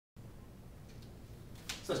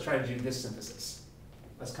So let's try to do this synthesis.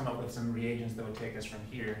 Let's come up with some reagents that would take us from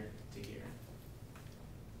here to here.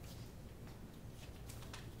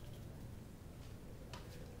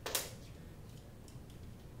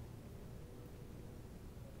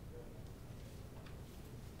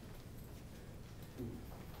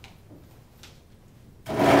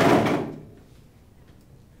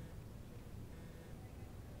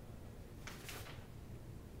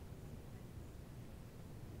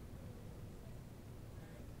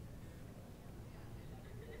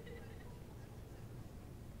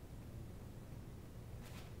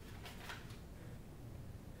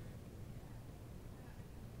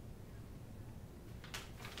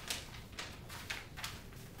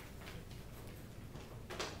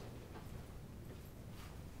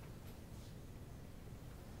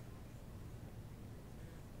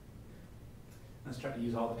 Let's try to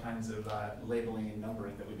use all the kinds of labeling and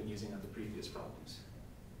numbering that we've been using on the previous problems.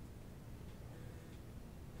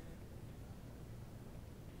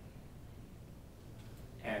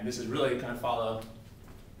 And this is really going to follow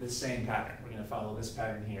this same pattern. We're going to follow this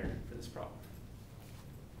pattern here for this problem.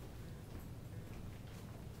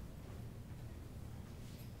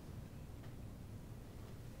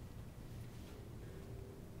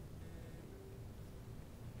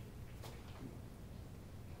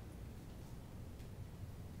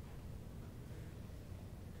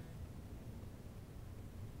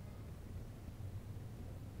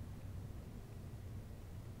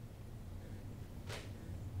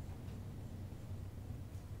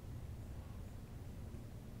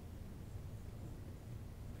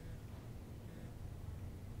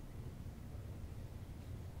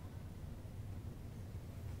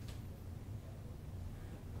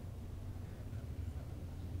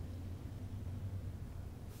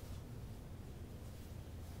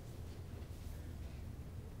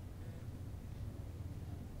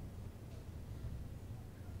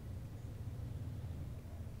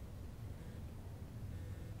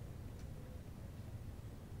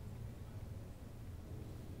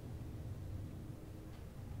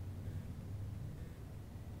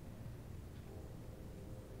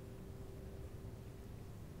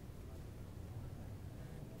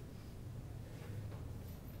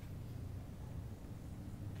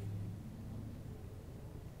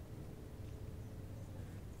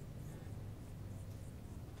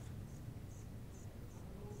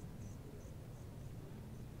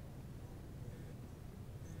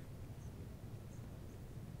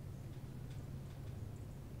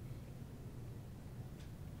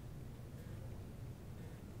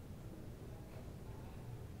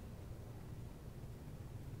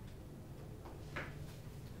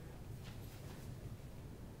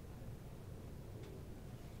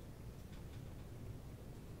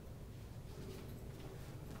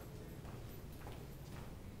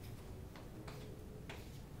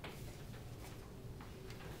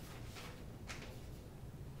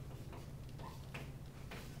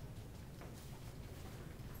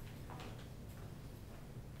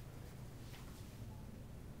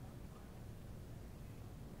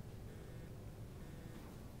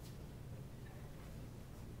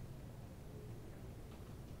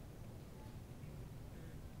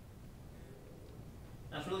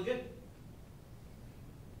 That's really good.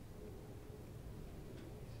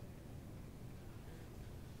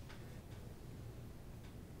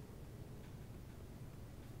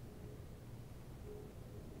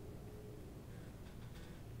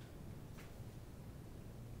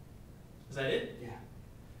 Is that it? Yeah.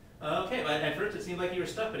 Okay, well, at first it seemed like you were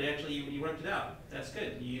stuck, but actually you worked it out. That's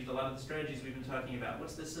good. You used a lot of the strategies we've been talking about.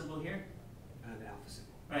 What's this symbol here? The alpha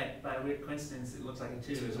symbol. Right, by a weird coincidence, it looks like a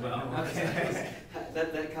 2 as well. Okay.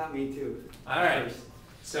 that caught me too. All right,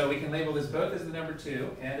 so we can label this both as the number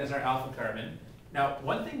 2 and as our alpha carbon. Now,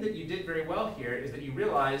 one thing that you did very well here is that you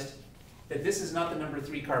realized that this is not the number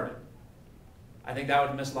 3 carbon. I think that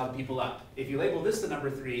would mess a lot of people up. If you label this the number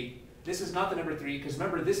 3, this is not the number 3, because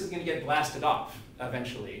remember, this is going to get blasted off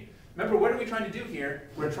eventually. Remember, what are we trying to do here?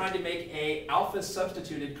 We're trying to make a alpha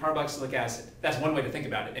substituted carboxylic acid. That's one way to think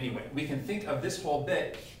about it anyway. We can think of this whole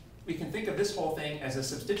bit, we can think of this whole thing as a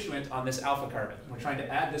substituent on this alpha carbon. We're trying to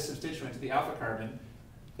add this substituent to the alpha carbon,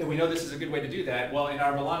 and we know this is a good way to do that. Well, in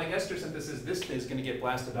our malonic ester synthesis, this is going to get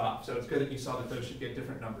blasted off, so it's good that you saw that those should get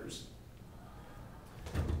different numbers.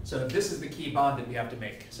 So this is the key bond that we have to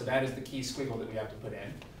make. So that is the key squiggle that we have to put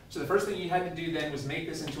in. So the first thing you had to do then was make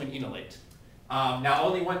this into an enolate. Now,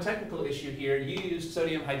 only one technical issue here. You used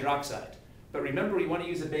sodium hydroxide. But remember, we want to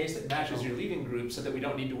use a base that matches your leaving group so that we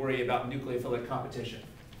don't need to worry about nucleophilic competition.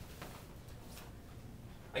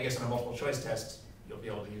 I guess in a multiple choice test, you'll be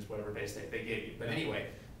able to use whatever base they gave you. But anyway,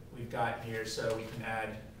 we've got here, so we can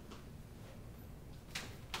add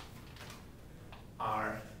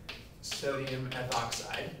sodium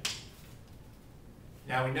ethoxide.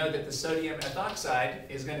 Now we know that the sodium ethoxide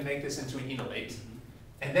is going to make this into an enolate.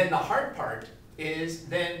 And then the hard part is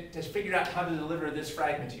then to figure out how to deliver this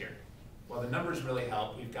fragment here. Well, the numbers really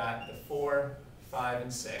help. We've got the 4, 5,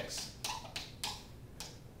 and 6.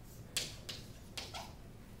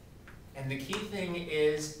 And the key thing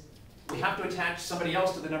is we have to attach somebody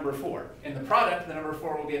else to the number 4. In the product, the number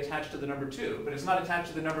 4 will be attached to the number 2, but it's not attached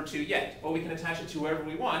to the number 2 yet. Well, we can attach it to whoever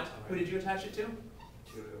we want. Who did you attach it to?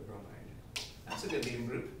 To bromide. That's a good leading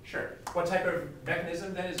group. Sure. What type of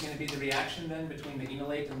mechanism then is going to be the reaction then between the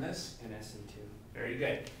enolate and this? And SN2. Very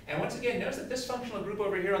good. And once again, notice that this functional group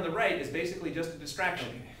over here on the right is basically just a distraction.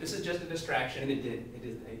 Okay. This is just a distraction. And it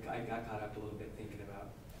did. I got caught up a little bit thinking about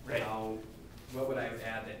Right. what would I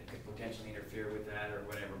add that could potentially interfere with that or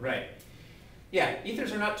whatever. Right. Yeah,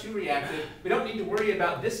 ethers are not too reactive. We don't need to worry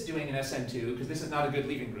about this doing an SN2 because this is not a good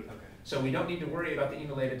leaving group. Okay. So we don't need to worry about the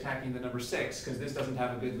enolate attacking the number 6 because this doesn't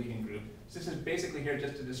have a good leaving group. So this is basically here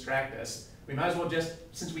just to distract us. We might as well just,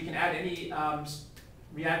 since we can add any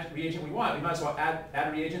reagent we want, we might as well add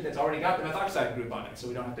a reagent that's already got the methoxide group on it, so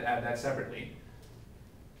we don't have to add that separately.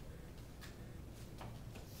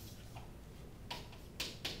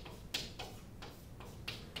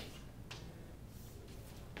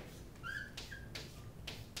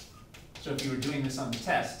 So if you were doing this on the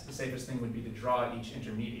test, the safest thing would be to draw each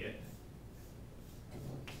intermediate.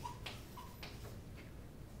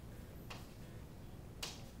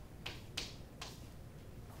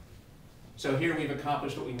 So here we've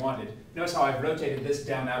accomplished what we wanted. Notice how I've rotated this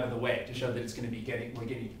down out of the way to show that it's going to be we're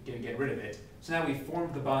going to get rid of it. So now we've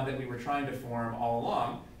formed the bond that we were trying to form all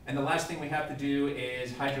along. And the last thing we have to do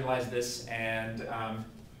is hydrolyze this and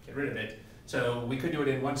get rid of it. So we could do it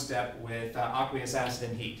in one step with aqueous acid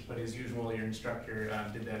and heat, but as usual, your instructor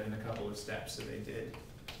did that in a couple of steps. So they did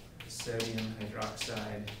sodium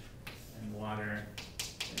hydroxide and water,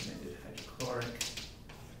 and they did hydrochloric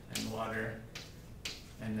and water,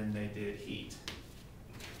 and then they did heat.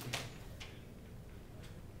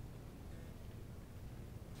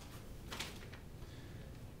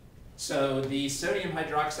 So the sodium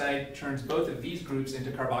hydroxide turns both of these groups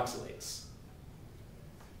into carboxylates.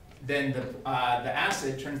 Then the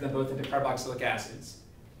acid turns them both into carboxylic acids.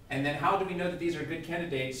 And then how do we know that these are good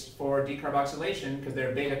candidates for decarboxylation? Because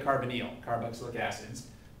they're beta-carbonyl carboxylic acids.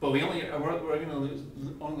 But we're only going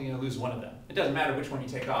to lose one of them. It doesn't matter which one you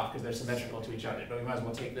take off because they're symmetrical to each other. But we might as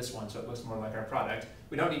well take this one so it looks more like our product.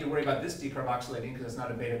 We don't need to worry about this decarboxylating because it's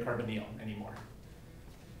not a beta-carbonyl anymore.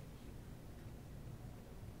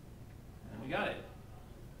 And we got it.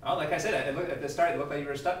 Oh, like I said, at the start, it looked like you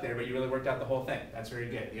were stuck there, but you really worked out the whole thing. That's very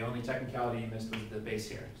good. The only technicality you missed was the base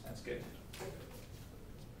here. So that's good.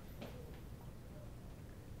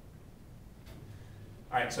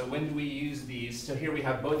 All right, so when do we use these? So here we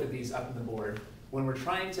have both of these up on the board. When we're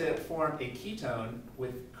trying to form a ketone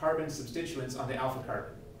with carbon substituents on the alpha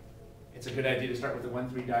carbon, it's a good idea to start with the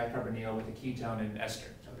 1,3-dicarbonyl with a ketone and ester.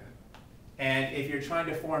 Okay. And if you're trying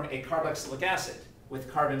to form a carboxylic acid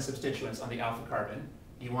with carbon substituents on the alpha carbon,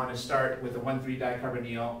 you want to start with a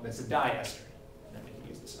 1,3-dicarbonyl that's a diester. And then we can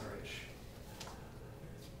use this RH.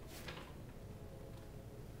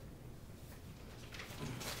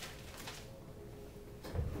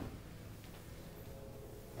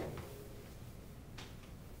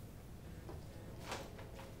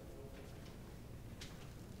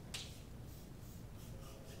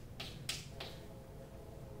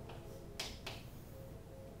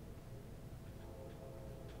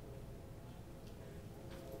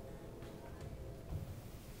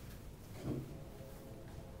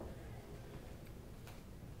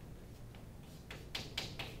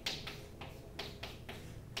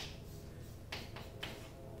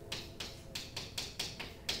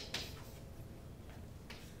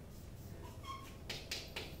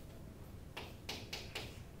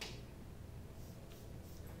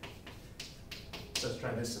 So let's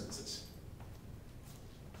try this synthesis.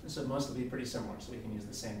 This would mostly be pretty similar, so we can use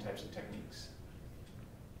the same types of techniques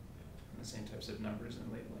and the same types of numbers and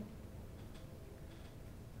labeling.